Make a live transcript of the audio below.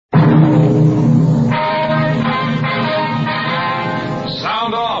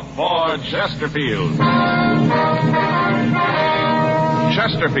Chesterfield.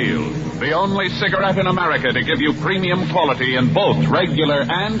 Chesterfield, the only cigarette in America to give you premium quality in both regular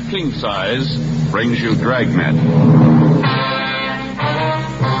and king size, brings you Dragnet.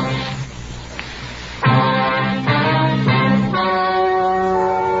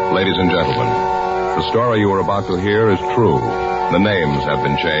 Ladies and gentlemen, the story you are about to hear is true. The names have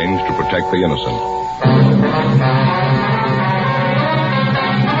been changed to protect the innocent.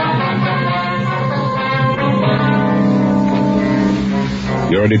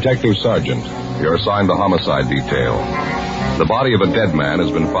 You're a detective sergeant. You're assigned the homicide detail. The body of a dead man has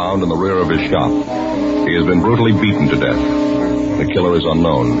been found in the rear of his shop. He has been brutally beaten to death. The killer is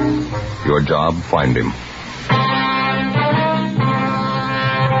unknown. Your job, find him.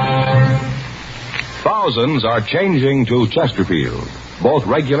 Thousands are changing to Chesterfield, both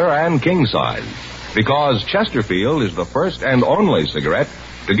regular and king size, because Chesterfield is the first and only cigarette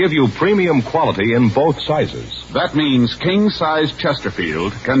to give you premium quality in both sizes. That means king-size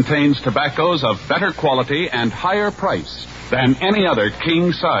Chesterfield contains tobaccos of better quality and higher price than any other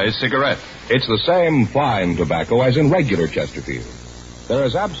king-size cigarette. It's the same fine tobacco as in regular Chesterfield. There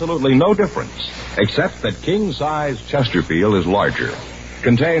is absolutely no difference, except that king-size Chesterfield is larger,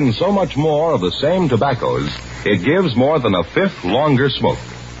 contains so much more of the same tobaccos, it gives more than a fifth longer smoke.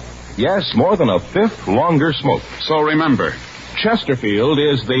 Yes, more than a fifth longer smoke. So remember, Chesterfield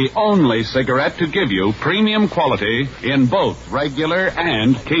is the only cigarette to give you premium quality in both regular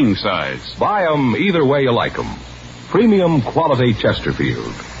and king size. Buy 'em either way you like 'em. Premium quality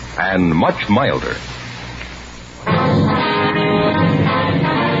Chesterfield, and much milder.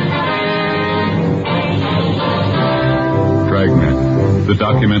 Dragnet, the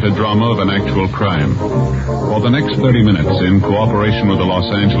documented drama of an actual crime. For the next 30 minutes, in cooperation with the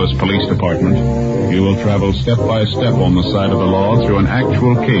Los Angeles Police Department, you will travel step by step on the side of the law through an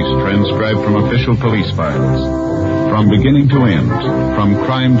actual case transcribed from official police files. From beginning to end, from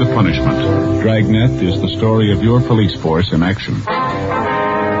crime to punishment, Dragnet is the story of your police force in action.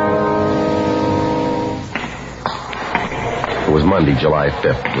 It was Monday, July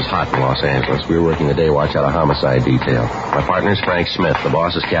 5th. It was hot in Los Angeles. We were working the day watch out of homicide detail. My partner's Frank Smith. The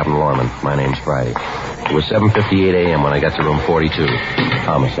boss is Captain Lorman. My name's Friday. It was 7:58 a.m. when I got to room 42.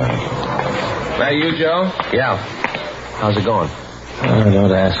 Homicide. That you, Joe? Yeah. How's it going?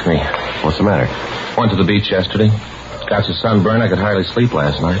 Don't ask me. What's the matter? Went to the beach yesterday. Got so sunburned I could hardly sleep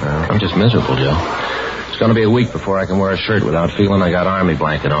last night. I'm just miserable, Joe. It's going to be a week before I can wear a shirt without feeling I got army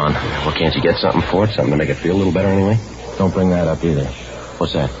blanket on. Well, can't you get something for it? Something to make it feel a little better anyway? Don't bring that up either.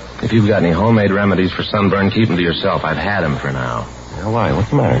 What's that? If you've got any homemade remedies for sunburn, keep them to yourself. I've had them for now. Well, why? What's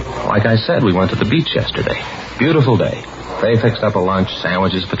the matter? Like I said, we went to the beach yesterday. Beautiful day. They fixed up a lunch,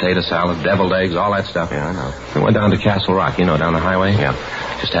 sandwiches, potato salad, deviled eggs, all that stuff. Yeah, I know. We went down to Castle Rock, down the highway. Yeah.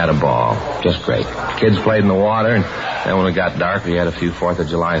 Just had a ball. Just great. Kids played in the water, and then when it got dark, we had a few 4th of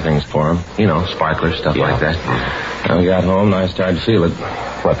July things for them. Sparklers, stuff like that. And we got home, and I started to feel it.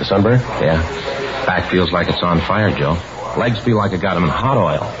 What, the sunburn? Yeah. Back feels like it's on fire, Joe. Legs feel like I got them in hot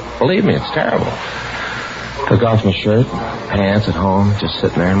oil. Believe me, it's terrible. Took off my shirt, pants at home, just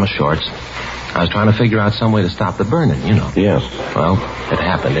sitting there in my shorts. I was trying to figure out some way to stop the burning, Yes. Well, it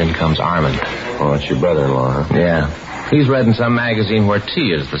happened. In comes Armand. Oh, that's your brother-in-law, huh? Yeah. He's read in some magazine where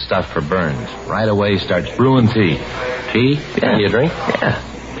tea is the stuff for burns. Right away he starts brewing tea. Tea? Yeah. You drink? Yeah.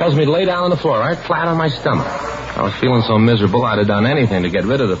 Tells me to lay down on the floor, right flat on my stomach. I was feeling so miserable I'd have done anything to get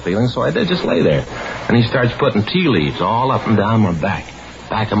rid of the feeling, so I did just lay there. And he starts putting tea leaves all up and down my back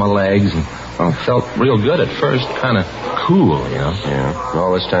of my legs, and felt real good at first, kind of cool, Yeah.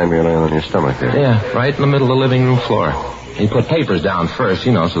 All this time you're laying on your stomach there. Yeah, right in the middle of the living room floor. He put papers down first,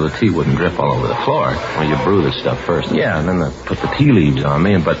 so the tea wouldn't drip all over the floor. Well, you brew this stuff first. Yeah, and then they put the tea leaves on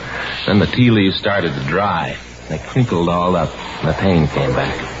me, but then the tea leaves started to dry. They crinkled all up, and the pain came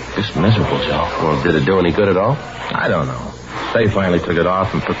back. Just miserable, Joe. Well, did it do any good at all? I don't know. They finally took it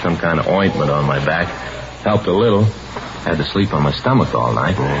off and put some kind of ointment on my back. Helped a little. Had to sleep on my stomach all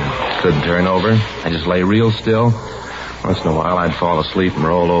night. Couldn't turn over. I just lay real still. Once in a while, I'd fall asleep and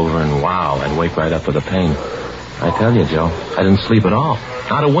roll over, and wow, I'd wake right up with the pain. I tell you, Joe, I didn't sleep at all.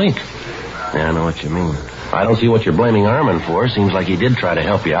 Not a wink. Yeah, I know what you mean. I don't see what you're blaming Armand for. Seems like he did try to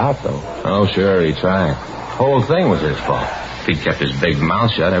help you out, though. Oh, sure, he tried. The whole thing was his fault. If he'd kept his big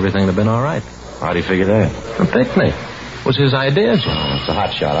mouth shut, everything would have been all right. How'd he figure that? A picnic. It was his idea, Joe. It's a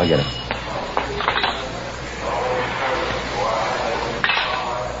hot shot. I'll get it.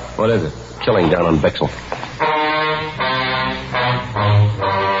 What is it? Killing down on Bixel.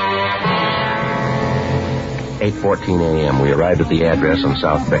 8:14 a.m. We arrived at the address on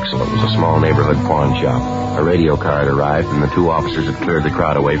South Bixel. It was a small neighborhood pawn shop. A radio car had arrived, and the two officers had cleared the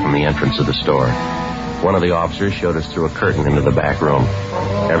crowd away from the entrance of the store. One of the officers showed us through a curtain into the back room.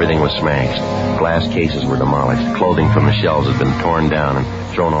 Everything was smashed. Glass cases were demolished. Clothing from the shelves had been torn down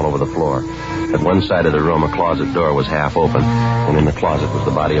and thrown all over the floor. At one side of the room, a closet door was half open, and in the closet was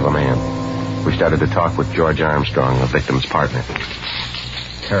the body of a man. We started to talk with George Armstrong, the victim's partner.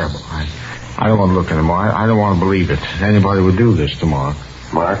 Terrible. I don't want to look anymore. I don't want to believe it. Anybody would do this to Mark.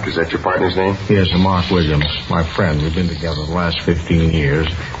 Mark, is that your partner's name? Yes, Mark Williams, my friend. We've been together the last 15 years.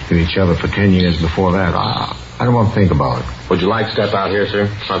 With each other for 10 years before that. I don't want to think about it. Would you like to step out here, sir?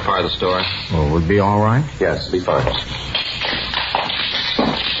 It's not part of the store. Well, would it be all right? Yes, it'll be fine.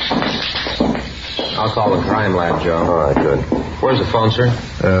 I'll call the crime lab, Joe. All right, good. Where's the phone, sir?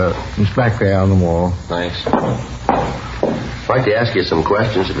 It's back there on the wall. Thanks. I'd like to ask you some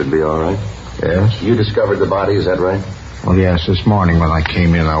questions, if it'd be all right. Yes? You discovered the body, is that right? Well, yes, this morning when I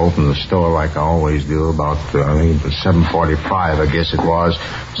came in, I opened the store like I always do, about, I think it was 7:45, I guess it was,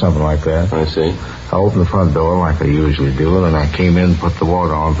 something like that. I see. I opened the front door like I usually do, and then I came in and put the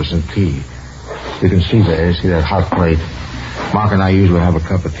water on for some tea. You can see there, see that hot plate? Mark and I usually have a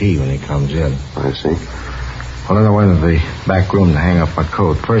cup of tea when he comes in. I see. Well, then I went into the back room to hang up my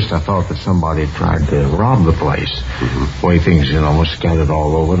coat. First, I thought that somebody had tried to rob the place. Mm-hmm. The way things, were scattered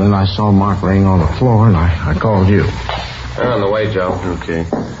all over. Then I saw Mark laying on the floor, and I called you. They're on the way, Joe. Okay.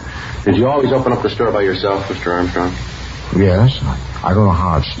 Did you always open up the store by yourself, Mr. Armstrong? Yes. I don't know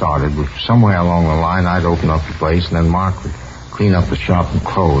how it started, but somewhere along the line, I'd open up the place, and then Mark would clean up the shop and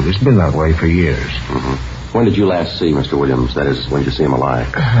close. It's been that way for years. Mm-hmm. When did you last see Mr. Williams? That is, when did you see him alive?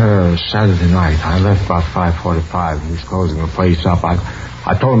 Saturday night. I left about 5:45. He was closing the place up.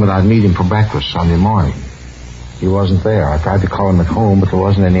 I told him that I'd meet him for breakfast Sunday morning. He wasn't there. I tried to call him at home, but there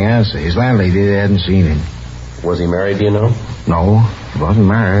wasn't any answer. His landlady hadn't seen him. Was he married, do you know? No, he wasn't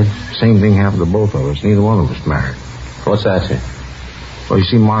married. Same thing happened to both of us. Neither one of us married. What's that, sir? Well, you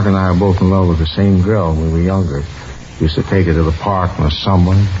see, Mark and I are both in love with the same girl when we were younger. We used to take her to the park in the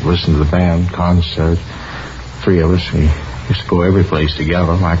summer, listen to the band, concert. Three of us, we used to go every place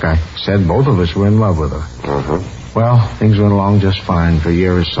together. Like I said, both of us were in love with her. Uh-huh. Well, things went along just fine for a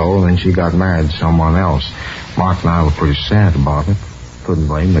year or so, and then she got married to someone else. Mark and I were pretty sad about it. Couldn't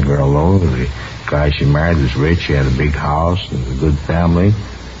blame the girl, though. The guy she married was rich. He had a big house and a good family.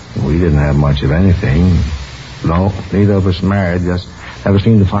 And we didn't have much of anything. No, neither of us married. Just never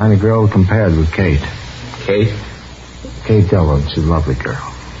seemed to find a girl compared with Kate. Kate? Kate Dillon. She's a lovely girl.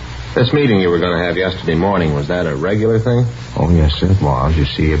 This meeting you were going to have yesterday morning, was that a regular thing? Oh, yes, it was. You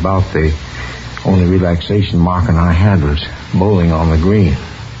see, about the only relaxation Mark and I had was bowling on the green.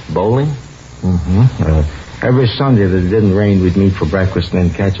 Bowling? Mm-hmm. Every Sunday that it didn't rain, we'd meet for breakfast and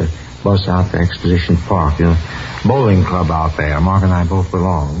then catch a bus out to Exposition Park. Bowling club out there. Mark and I both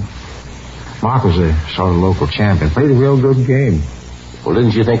belonged. Mark was a sort of local champion. Played a real good game. Well,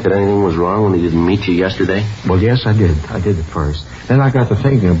 didn't you think that anything was wrong when he didn't meet you yesterday? Well, yes, I did. I did at first. Then I got to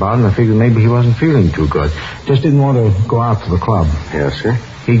thinking about it, and I figured maybe he wasn't feeling too good. Just didn't want to go out to the club. Yes, sir.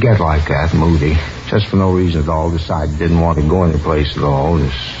 He'd get like that, moody. Just for no reason at all. Decided didn't want to go any place at all.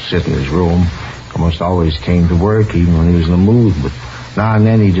 Just sit in his room. Almost always came to work, even when he was in the mood. But now and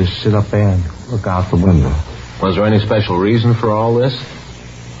then he'd just sit up there and look out the window. Was there any special reason for all this?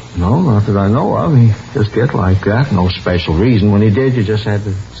 No, not that I know of. He just get like that. No special reason. When he did, you just had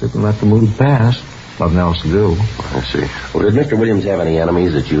to sit and let the mood pass. Nothing else to do. I see. Well, did Mr. Williams have any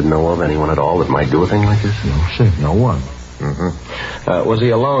enemies that you'd know of? Anyone at all that might do a thing like this? No, sir. No one. Mm-hmm. Was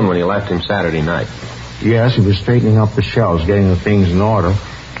he alone when you left him Saturday night? Yes, he was straightening up the shelves, getting the things in order.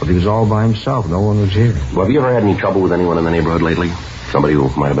 But he was all by himself. No one was here. Well, have you ever had any trouble with anyone in the neighborhood lately? Somebody who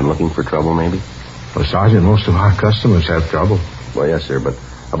might have been looking for trouble, maybe? Well, Sergeant, most of our customers have trouble. Well, yes, sir, but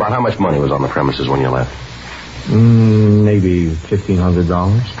about how much money was on the premises when you left? Maybe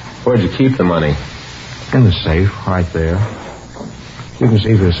 $1,500. Where'd you keep the money? In the safe, right there. You can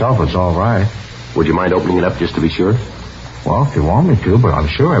see for yourself it's all right. Would you mind opening it up just to be sure? Well, if you want me to, but I'm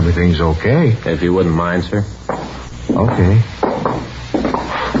sure everything's okay. If you wouldn't mind, sir. Okay.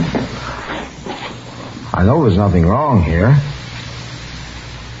 I know there's nothing wrong here.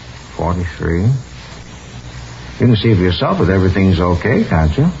 43. You can see for yourself that everything's okay,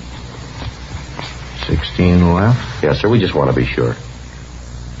 can't you? 16 left. Yes, sir. We just want to be sure.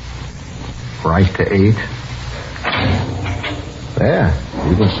 Right to 8. There.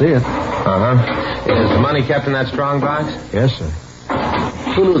 You can see it. Uh-huh. Is the money kept in that strong box? Yes, sir.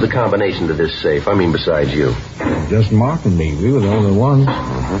 Who knew the combination to this safe? I mean, besides you. Just Mark and me. We were the only ones.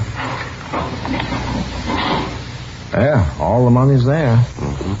 Yeah, all the money's there.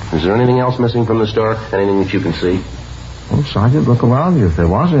 Mm-hmm. Is there anything else missing from the store? Anything that you can see? Well, Sergeant, look around you. If there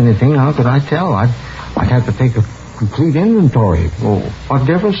was anything, how could I tell? I'd have to take a complete inventory. Well, what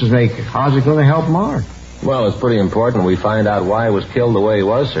difference does it make? How's it going to help Mark? Well, it's pretty important we find out why he was killed the way he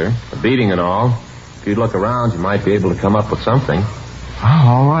was, sir. The beating and all. If you'd look around, you might be able to come up with something. Oh,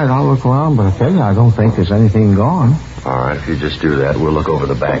 all right, I'll look around, but I tell you, I don't think there's anything gone. All right, if you just do that, we'll look over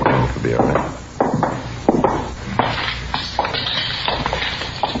the back room. It'll be all right.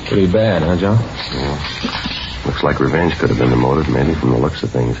 Pretty bad, huh, John? Yeah. Looks like revenge could have been the motive, maybe, from the looks of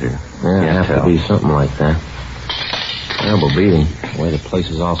things here. Yeah, it'd have to be something like that. Terrible beating. The way the place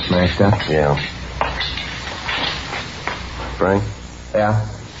is all smashed up. Yeah. Frank? Yeah?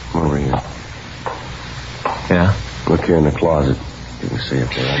 Come over here. Yeah? Look here in the closet. You can see it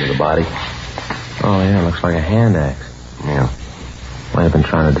there under the body. Oh, yeah, looks like a hand axe. Yeah. Might have been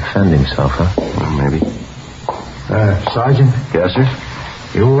trying to defend himself, huh? Well, maybe. Sergeant? Yes, sir?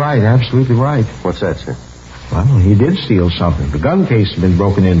 You're right, absolutely right. What's that, sir? Well, he did steal something. The gun case has been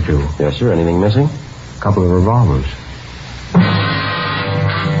broken into. Yes, sir. Anything missing? A couple of revolvers.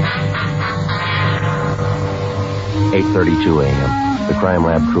 8:32 a.m. The crime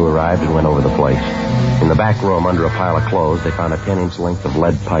lab crew arrived and went over the place. In the back room, under a pile of clothes, they found a 10-inch length of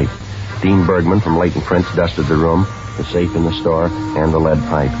lead pipe. Dean Bergman from Leighton Prints dusted the room, the safe in the store, and the lead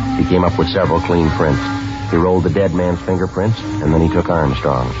pipe. He came up with several clean prints. He rolled the dead man's fingerprints, and then he took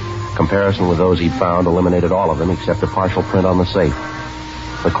Armstrong's. Comparison with those he'd found eliminated all of them except a partial print on the safe.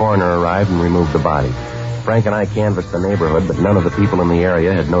 The coroner arrived and removed the body. Frank and I canvassed the neighborhood, but none of the people in the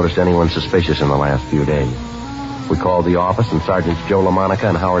area had noticed anyone suspicious in the last few days. We called the office, and Sergeants Joe LaMonica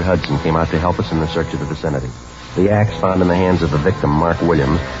and Howard Hudson came out to help us in the search of the vicinity. The axe found in the hands of the victim, Mark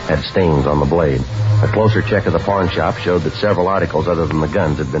Williams, had stains on the blade. A closer check of the pawn shop showed that several articles other than the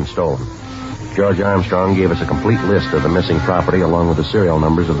guns had been stolen. George Armstrong gave us a complete list of the missing property along with the serial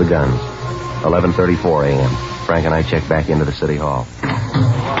numbers of the guns. 11:34 a.m. Frank and I checked back into the city hall.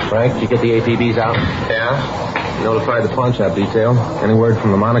 Frank, did you get the ATVs out? Yeah? Notified the pawn shop detail. Any word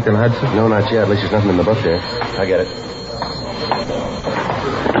from LaMonica and Hudson? No, not yet. At least there's nothing in the book there. I get it.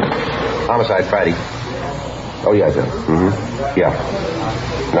 Homicide, Friday. Oh, yeah, I do. Mm-hmm. Yeah.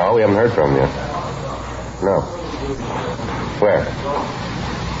 No, we haven't heard from him yet. No. Where?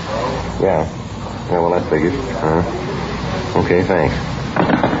 Yeah. Yeah, well, that figures. Okay, thanks.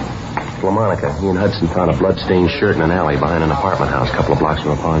 LaMonica, he and Hudson found a blood-stained shirt in an alley behind an apartment house a couple of blocks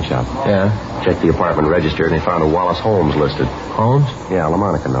from a pawn shop. Yeah? Checked the apartment register, and they found a Wallace Holmes listed. Holmes? Yeah,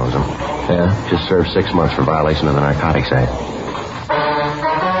 LaMonica knows him. Yeah? Just served 6 months for violation of the Narcotics Act.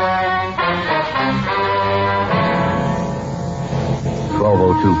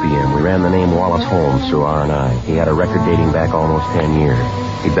 p.m. We ran the name Wallace Holmes through R&I. He had a record dating back almost 10 years.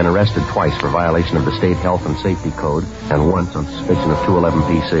 He'd been arrested twice for violation of the State Health and Safety Code and once on suspicion of 211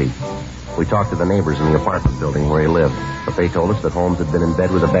 PC. We talked to the neighbors in the apartment building where he lived, but they told us that Holmes had been in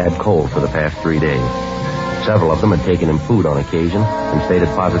bed with a bad cold for the past 3 days. Several of them had taken him food on occasion and stated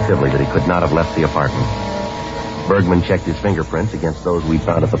positively that he could not have left the apartment. Bergman checked his fingerprints against those we'd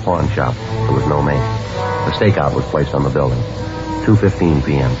found at the pawn shop. There was no match. A stakeout was placed on the building. 2:15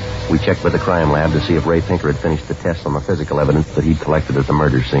 p.m. We checked with the crime lab to see if Ray Pinker had finished the tests on the physical evidence that he'd collected at the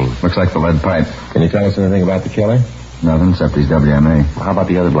murder scene. Looks like the lead pipe. Can you tell us anything about the killer? Nothing except his WMA. Well, how about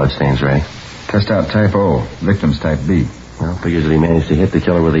the other bloodstains, Ray? Test out type O, victim's type B. Well, figures that he managed to hit the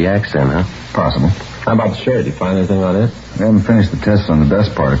killer with the axe then, huh? Possible. How about the shirt? Did you find anything on it? We haven't finished the tests on the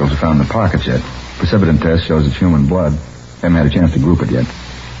dust particles we found in the pockets yet. Precipitin test shows it's human blood. Haven't had a chance to group it yet.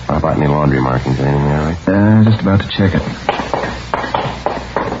 How about any laundry markings? Anything there, Ray? Just about to check it.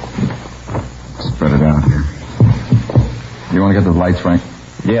 Spread it out here. You want to get those lights, Frank?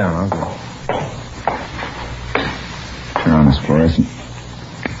 Yeah, I'll go. Turn on this fluorescent.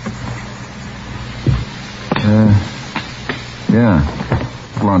 Yeah.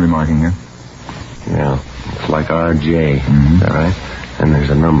 Laundry marking here. Yeah. It's like RJ. Mm-hmm. Is that right? And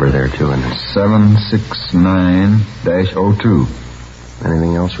there's a number there, too, isn't there? 769-02.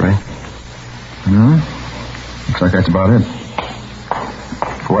 Anything else, Ray? No. Looks like that's about it.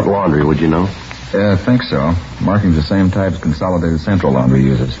 For what laundry, would you know? I think so. Marking's the same type as Consolidated Central Laundry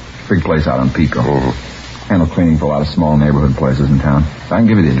uses. Big place out on Pico. Mm-hmm. Handle cleaning for a lot of small neighborhood places in town. I can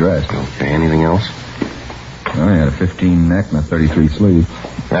give you the address. Okay, anything else? Well, he had a 15 neck and a 33 sleeve.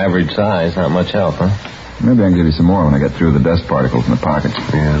 Average size, not much help, huh? Maybe I can give you some more when I get through the dust particles in the pockets.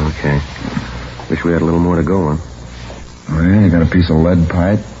 Yeah, okay. Wish we had a little more to go on. Well, you got a piece of lead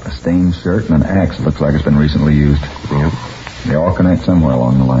pipe, a stained shirt, and an axe that looks like it's been recently used. Yep. They all connect somewhere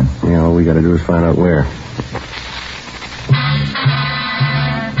along the line. Yeah, all we got to do is find out where.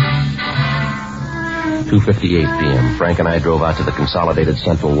 2:58 p.m. Frank and I drove out to the Consolidated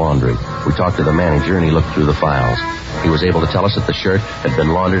Central Laundry. We talked to the manager, and he looked through the files. He was able to tell us that the shirt had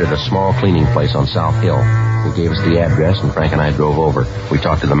been laundered at a small cleaning place on South Hill. He gave us the address, and Frank and I drove over. We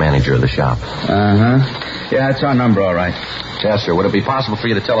talked to the manager of the shop. Uh-huh. Yeah, it's our number, all right. Yes, sir. Would it be possible for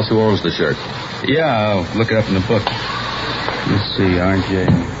you to tell us who owns the shirt? Yeah, I'll look it up in the book. Let's see, RJ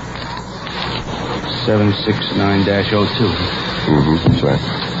 769-02. That's right.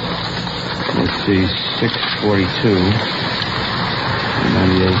 Let's see, 642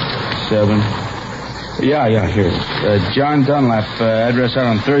 98-7. Yeah, here it is. John Dunlap, address out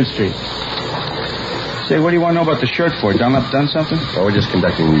on 3rd Street. Say, what do you want to know about the shirt for? Dunlap done something? Oh, we're just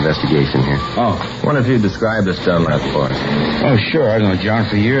conducting an investigation here. Oh. I wonder if you'd describe this Dunlap for us. Oh, sure. I've known John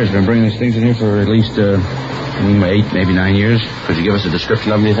for years. Been bringing these things in here for at least 8, maybe 9 years. Could you give us a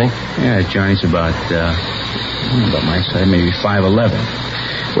description of him, you think? Yeah, Johnny's about my size, maybe 5'11".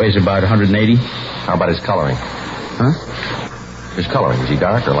 Weighs about 180. How about his coloring? Huh? His coloring. Is he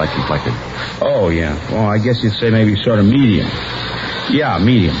dark or light complected? Oh, yeah. Well, I guess you'd say maybe sort of medium. Yeah,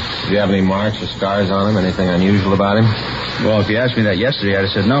 medium. Do you have any marks or scars on him? Anything unusual about him? Well, if you asked me that yesterday, I'd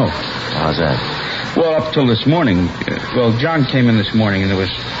have said no. How's that? Well, up till this morning. John came in this morning, and there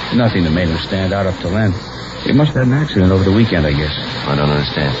was nothing that made him stand out up till then. He must have had an accident over the weekend, I guess. I don't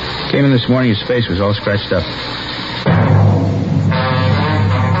understand. Came in this morning, his face was all scratched up.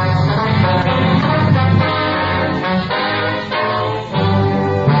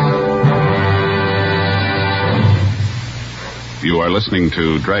 You are listening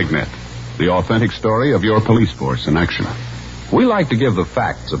to Dragnet, the authentic story of your police force in action. We like to give the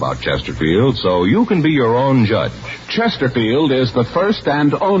facts about Chesterfield so you can be your own judge. Chesterfield is the first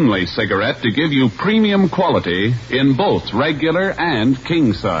and only cigarette to give you premium quality in both regular and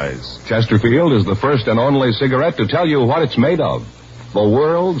king size. Chesterfield is the first and only cigarette to tell you what it's made of. The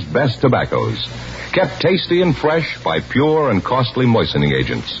world's best tobaccos. Kept tasty and fresh by pure and costly moistening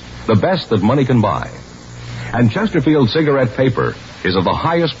agents. The best that money can buy. And Chesterfield cigarette paper is of the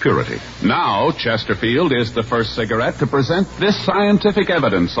highest purity. Now, Chesterfield is the first cigarette to present this scientific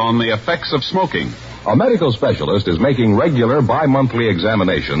evidence on the effects of smoking. A medical specialist is making regular bi-monthly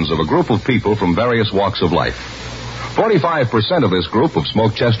examinations of a group of people from various walks of life. 45% of this group have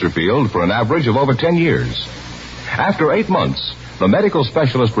smoked Chesterfield for an average of over 10 years. After 8 months, the medical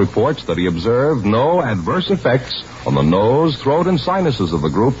specialist reports that he observed no adverse effects on the nose, throat, and sinuses of the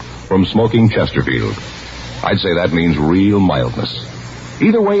group from smoking Chesterfield. I'd say that means real mildness.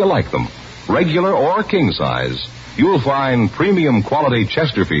 Either way you like them, regular or king size, you'll find premium quality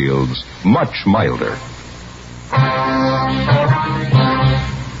Chesterfields much milder.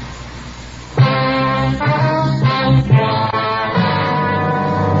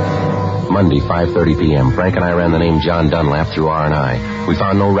 Monday, 5:30 p.m. Frank and I ran the name John Dunlap through R&I. We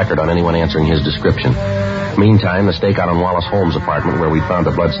found no record on anyone answering his description. Meantime, the stakeout on Wallace Holmes' apartment where we'd found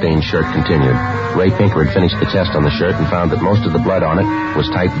the blood-stained shirt continued. Ray Pinker had finished the test on the shirt and found that most of the blood on it was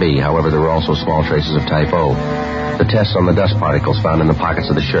type B. However, there were also small traces of type O. The tests on the dust particles found in the pockets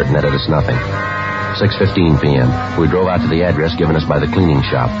of the shirt netted us nothing. 6:15 p.m. We drove out to the address given us by the cleaning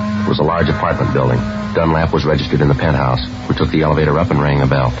shop. It was a large apartment building. Dunlap was registered in the penthouse. We took the elevator up and rang the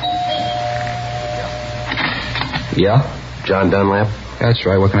bell. Yeah? John Dunlap? That's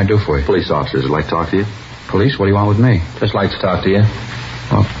right. What can I do for you? Police officers would like to talk to you. Police? What do you want with me? Just like to talk to you.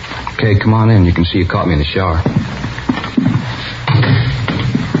 Oh, okay, come on in. You can see you caught me in the shower.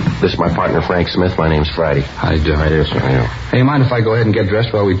 This is my partner, Frank Smith. My name's Friday. How do you do? Hi there, sir. How are you? Hey, you mind if I go ahead and get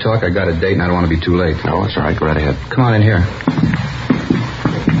dressed while we talk? I got a date and I don't want to be too late. No, that's all right. Go right ahead. Come on in here.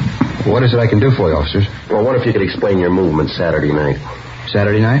 What is it I can do for you, officers? Well, what if you could explain your movements Saturday night?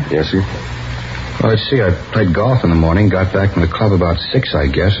 Saturday night? Yes, sir. Well, let's see. I played golf in the morning, got back from the club about 6, I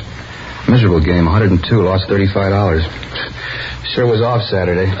guess. Miserable game, 102, lost $35. Sure was off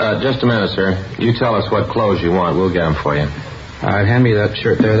Saturday. Just a minute, sir. You tell us what clothes you want. We'll get them for you. All right, hand me that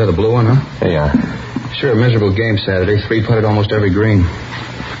shirt there, the blue one, huh? There you are. Sure, a miserable game Saturday. 3-putted almost every green.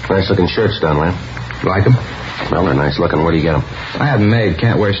 Nice-looking shirts, Dunlap. Like them? Well, they're nice-looking. Where do you get them? I have them made.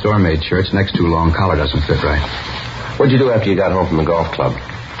 Can't wear store-made shirts. Neck's too long. Collar doesn't fit right. What'd you do after you got home from the golf club?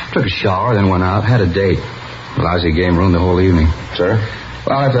 Took a shower, then went out. Had a date. Lousy game ruined the whole evening. Sir?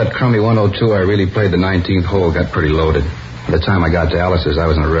 Well, after that crummy 102, I really played the 19th hole. Got pretty loaded. By the time I got to Alice's, I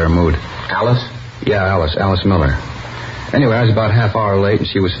was in a rare mood. Alice? Yeah, Alice Miller. Anyway, I was about half hour late, and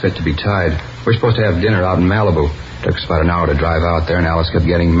she was fit to be tied. We were supposed to have dinner out in Malibu. Took us about an hour to drive out there, and Alice kept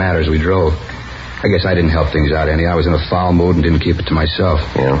getting mad as we drove. I guess I didn't help things out any. I was in a foul mood and didn't keep it to myself.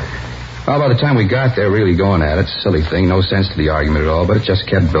 Yeah. Well, by the time we got there, really going at it, silly thing, no sense to the argument at all, but it just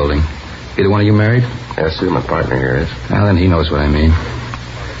kept building. Either one of you married? Yes, sir. My partner here is. Well, then he knows what I mean.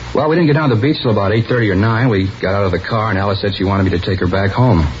 Well, we didn't get down to the beach till about 8:30 or 9. We got out of the car, and Alice said she wanted me to take her back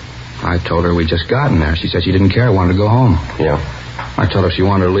home. I told her we'd just gotten there. She said she didn't care, wanted to go home. Yeah. I told her if she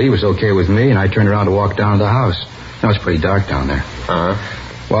wanted to leave, it was okay with me, and I turned around to walk down to the house. It was pretty dark down there. Uh-huh.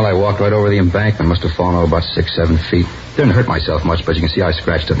 Well, I walked right over the embankment. Must have fallen over about 6-7 feet. Didn't hurt myself much, but you can see I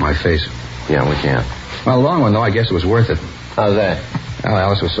scratched up my face. Yeah, we can. Well, a long one, though. I guess it was worth it. How's that? Well,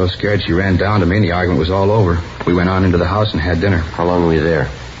 Alice was so scared she ran down to me, and the argument was all over. We went on into the house and had dinner. How long were you there?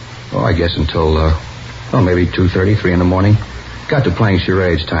 Oh, I guess until, maybe 2:30, 3 in the morning. Got to playing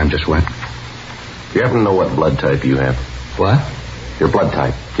charades. Time just went. You happen to know what blood type you have? What? Your blood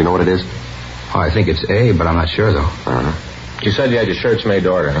type. Do you know what it is? Oh, I think it's A, but I'm not sure, though. Uh-huh. You said you had your shirts made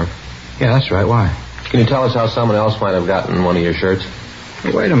to order, huh? Yeah, that's right. Why? Can you tell us how someone else might have gotten one of your shirts?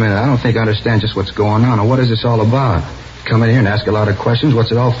 Hey, wait a minute. I don't think I understand just what's going on, or what is this all about? Come in here and ask a lot of questions.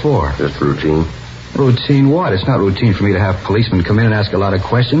 What's it all for? Just routine. Routine what? It's not routine for me to have policemen come in and ask a lot of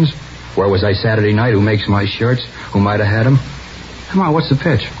questions. Where was I Saturday night? Who makes my shirts? Who might have had them? Come on, what's the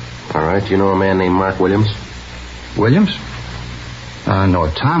pitch? All right. You know a man named Mark Williams? Williams? No,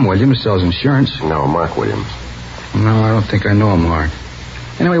 Tom Williams sells insurance. No, Mark Williams. No, I don't think I know him, Mark.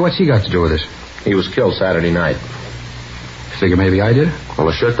 Anyway, what's he got to do with this? He was killed Saturday night. Figure maybe I did? Well,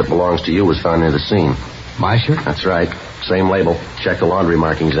 the shirt that belongs to you was found near the scene. My shirt? That's right. Same label. Check the laundry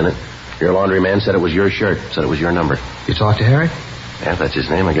markings in it. Your laundryman said it was your shirt. Said it was your number. You talked to Harry? Yeah, that's his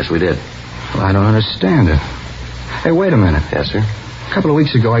name. I guess we did. Well, I don't understand it. Hey, wait a minute. Yes, sir? A couple of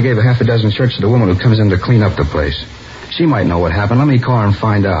weeks ago, I gave a half a dozen shirts to the woman who comes in to clean up the place. She might know what happened. Let me call her and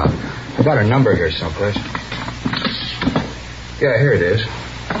find out. I got her number here someplace. Yeah, here it is.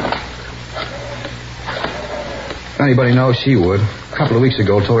 If anybody knows, she would. A couple of weeks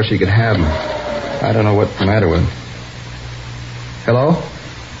ago, told her she could have them. I don't know what's the matter with them. Hello?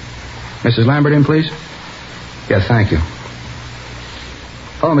 Mrs. Lambert in, please? Yeah, thank you.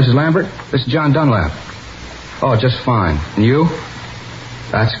 Hello, Mrs. Lambert. This is John Dunlap. Oh, just fine. And you?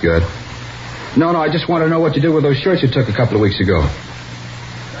 That's good. No, I just want to know what you did with those shirts you took a couple of weeks ago.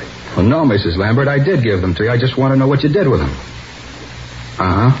 Well, no, Mrs. Lambert, I did give them to you. I just want to know what you did with them.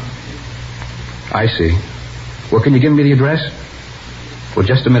 Uh-huh. I see. Well, can you give me the address? Well,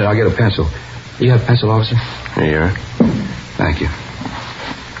 just a minute. I'll get a pencil. You have a pencil, officer? Here you are. Thank you.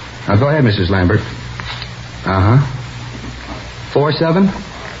 Now, go ahead, Mrs. Lambert. Uh-huh. 47?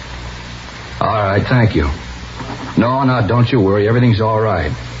 All right, thank you. No, don't you worry. Everything's all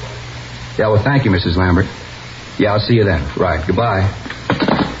right. Yeah, well, thank you, Mrs. Lambert. Yeah, I'll see you then. Right, goodbye.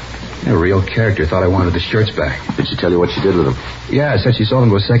 A real character. Thought I wanted the shirts back. Did she tell you what she did with them? Yeah, said she sold them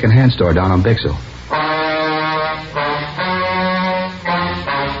to a second-hand store down on Bixel.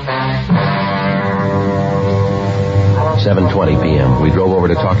 7:20 p.m. We drove over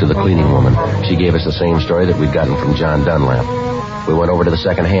to talk to the cleaning woman. She gave us the same story that we'd gotten from John Dunlap. We went over to the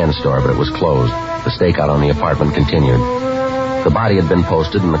second-hand store, but it was closed. The stakeout on the apartment continued. The body had been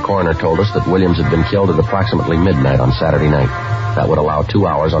posted, and the coroner told us that Williams had been killed at approximately midnight on Saturday night. That would allow 2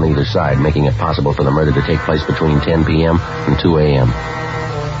 hours on either side, making it possible for the murder to take place between 10 p.m. and 2 a.m.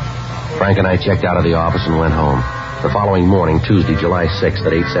 Frank and I checked out of the office and went home. The following morning, Tuesday, July 6th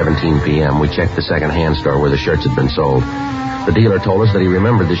at 8:17 p.m., we checked the second-hand store where the shirts had been sold. The dealer told us that he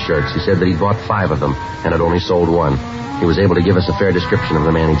remembered the shirts. He said that he'd bought 5 of them and had only sold 1. He was able to give us a fair description of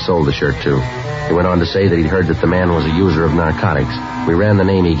the man he'd sold the shirt to. He went on to say that he'd heard that the man was a user of narcotics. We ran the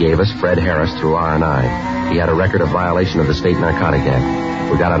name he gave us, Fred Harris, through R&I. He had a record of violation of the State Narcotic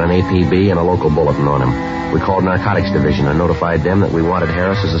Act. We got out an APB and a local bulletin on him. We called Narcotics Division and notified them that we wanted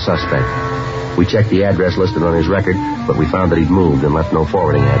Harris as a suspect. We checked the address listed on his record, but we found that he'd moved and left no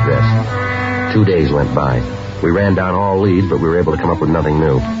forwarding address. 2 days went by. We ran down all leads, but we were able to come up with nothing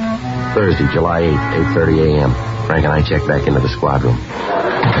new. Thursday, July 8th, 8:30 a.m. Frank and I checked back into the squad room.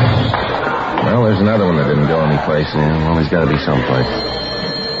 Well, there's another one that didn't go anyplace. Yeah, well, he's got to be someplace.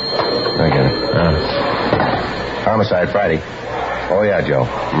 I get it. Homicide Friday. Oh, yeah, Joe.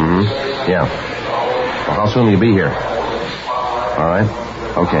 Mm-hmm. Yeah. Well, how soon will you be here? All right.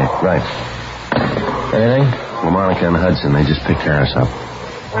 Okay, right. Anything? Well, Monica and Hudson, they just picked Harris up.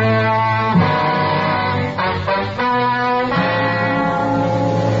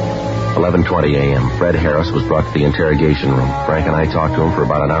 $11:20 a.m. Fred Harris was brought to the interrogation room. Frank and I talked to him for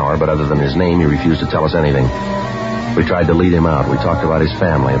about an hour, but other than his name, he refused to tell us anything. We tried to lead him out. We talked about his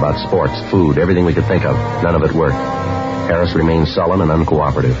family, about sports, food, everything we could think of. None of it worked. Harris remained sullen and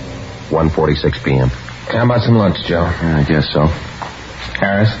uncooperative. 1:46 p.m. How about some lunch, Joe? Yeah, I guess so.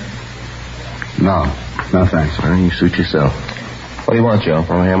 Harris? No, thanks. Well, you suit yourself. What do you want, Joe?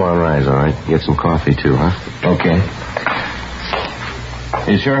 Well, ham on rice, all right. Get some coffee, too, huh? Okay.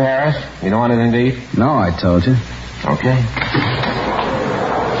 You sure, Harris? You don't want anything to eat? No, I told you. Okay.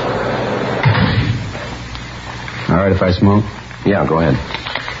 All right if I smoke? Yeah, go ahead.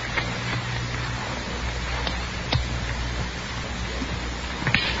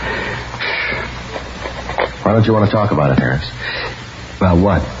 Why don't you want to talk about it, Harris? About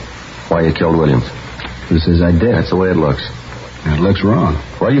what? Why you killed Williams. Who says I did? That's the way it looks. It looks wrong.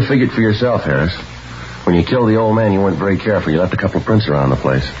 Well, you figured for yourself, Harris. When you killed the old man, you weren't very careful. You left a couple of prints around the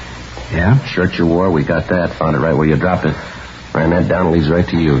place. Yeah? Shirt you wore, we got that. Found it right where you dropped it. Ran that down, leads right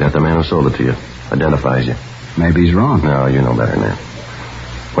to you. Got the man who sold it to you. Identifies you. Maybe he's wrong. No, you know better than that.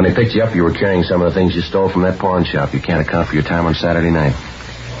 When they picked you up, you were carrying some of the things you stole from that pawn shop. You can't account for your time on Saturday night.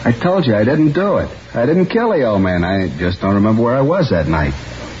 I told you I didn't do it. I didn't kill the old man. I just don't remember where I was that night.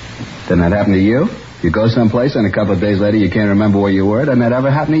 Didn't that happen to you? You go someplace and a couple of days later you can't remember where you were. Doesn't that ever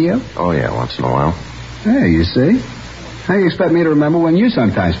happen to you? Oh, yeah, once in a while. Yeah, you see? How do you expect me to remember when you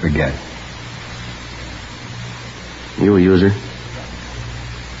sometimes forget? You a user?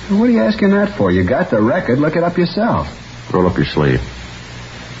 What are you asking that for? You got the record. Look it up yourself. Roll up your sleeve.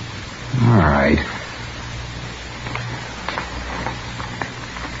 All right.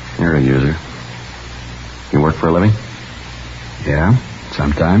 You're a user. You work for a living? Yeah,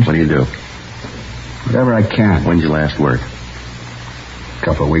 sometimes. What do you do? Whatever I can. When did you last work? A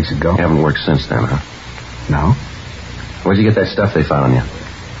couple of weeks ago. You haven't worked since then, huh? No. Where'd you get that stuff they found on you?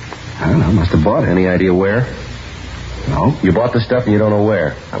 I don't know. Must have bought it. Any idea where? No. You bought the stuff and you don't know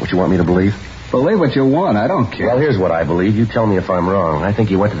where. That what you want me to believe? Believe what you want. I don't care. Well, here's what I believe. You tell me if I'm wrong. I think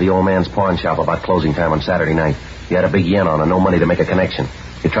you went to the old man's pawn shop about closing time on Saturday night. You had a big yen on and no money to make a connection.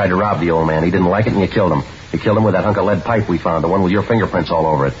 You tried to rob the old man. He didn't like it and you killed him. You killed him with that hunk of lead pipe we found, the one with your fingerprints all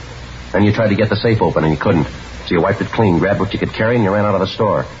over it. Then you tried to get the safe open and you couldn't. So you wiped it clean, grabbed what you could carry, and you ran out of the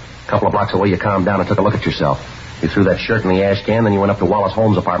store. A couple of blocks away, you calmed down and took a look at yourself. You threw that shirt in the ash can, then you went up to Wallace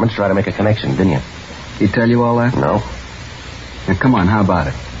Holmes' apartment to try to make a connection, didn't you? He tell you all that? No. Now, come on, how about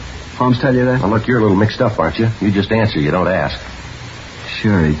it? Holmes tell you that? Well, look, you're a little mixed up, aren't you? You just answer, you don't ask.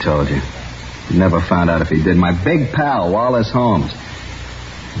 Sure, he told you. You never found out if he did. My big pal, Wallace Holmes.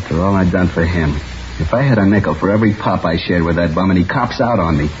 After all I'd done for him. If I had a nickel for every pop I shared with that bum and he cops out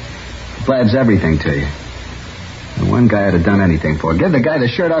on me, he blabs everything to you. The one guy I'd have done anything for. Give the guy the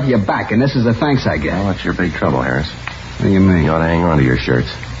shirt off your back, and this is the thanks I get. Well, that's your big trouble, Harris. What do you mean? You ought to hang on to your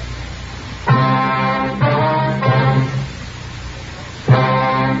shirts.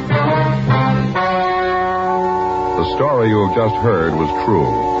 The story you have just heard was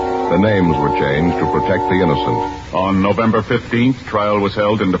true. The names were changed to protect the innocent. On November 15th, trial was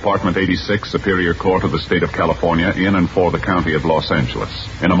held in Department 86, Superior Court of the State of California, in and for the County of Los Angeles.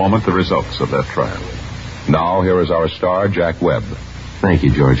 In a moment, the results of that trial. Now, here is our star, Jack Webb. Thank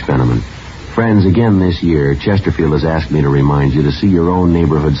you, George Fenneman. Friends, again this year, Chesterfield has asked me to remind you to see your own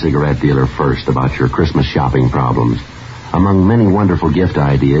neighborhood cigarette dealer first about your Christmas shopping problems. Among many wonderful gift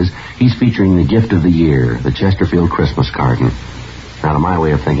ideas, he's featuring the gift of the year, the Chesterfield Christmas carton. Now, to my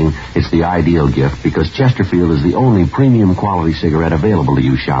way of thinking, it's the ideal gift because Chesterfield is the only premium quality cigarette available to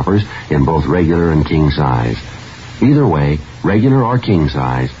you shoppers in both regular and king size. Either way, regular or king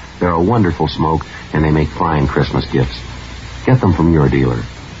size, they're a wonderful smoke and they make fine Christmas gifts. Get them from your dealer.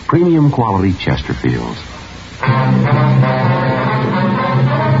 Premium quality Chesterfields.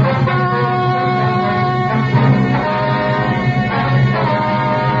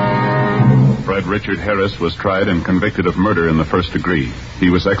 Fred Richard Harris was tried and convicted of murder in the first degree. He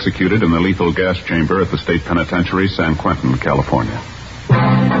was executed in the lethal gas chamber at the State Penitentiary, San Quentin, California.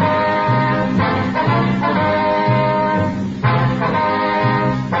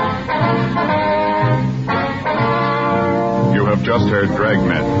 You have just heard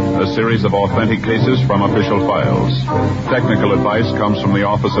Dragnet, a series of authentic cases from official files. Technical advice comes from the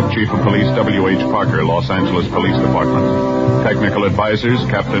Office of Chief of Police W.H. Parker, Los Angeles Police Department. Technical advisors,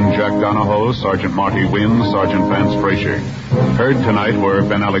 Captain Jack Donahoe, Sergeant Marty Wynn, Sergeant Vance Frazier. Heard tonight were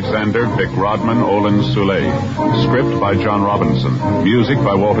Ben Alexander, Vic Rodman, Olin Soule. Script by John Robinson. Music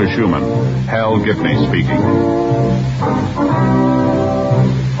by Walter Schumann. Hal Gibney speaking.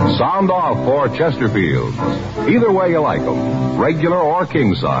 Sound off for Chesterfields. Either way you like them, regular or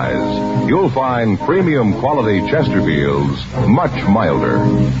king size, you'll find premium quality Chesterfields much milder.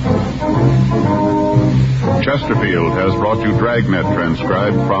 Chesterfield has brought you Dragnet,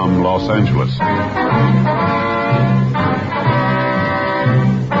 transcribed from Los Angeles.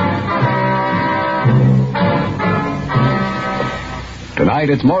 Tonight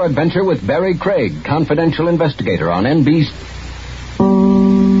it's more adventure with Barry Craig, confidential investigator on NBC.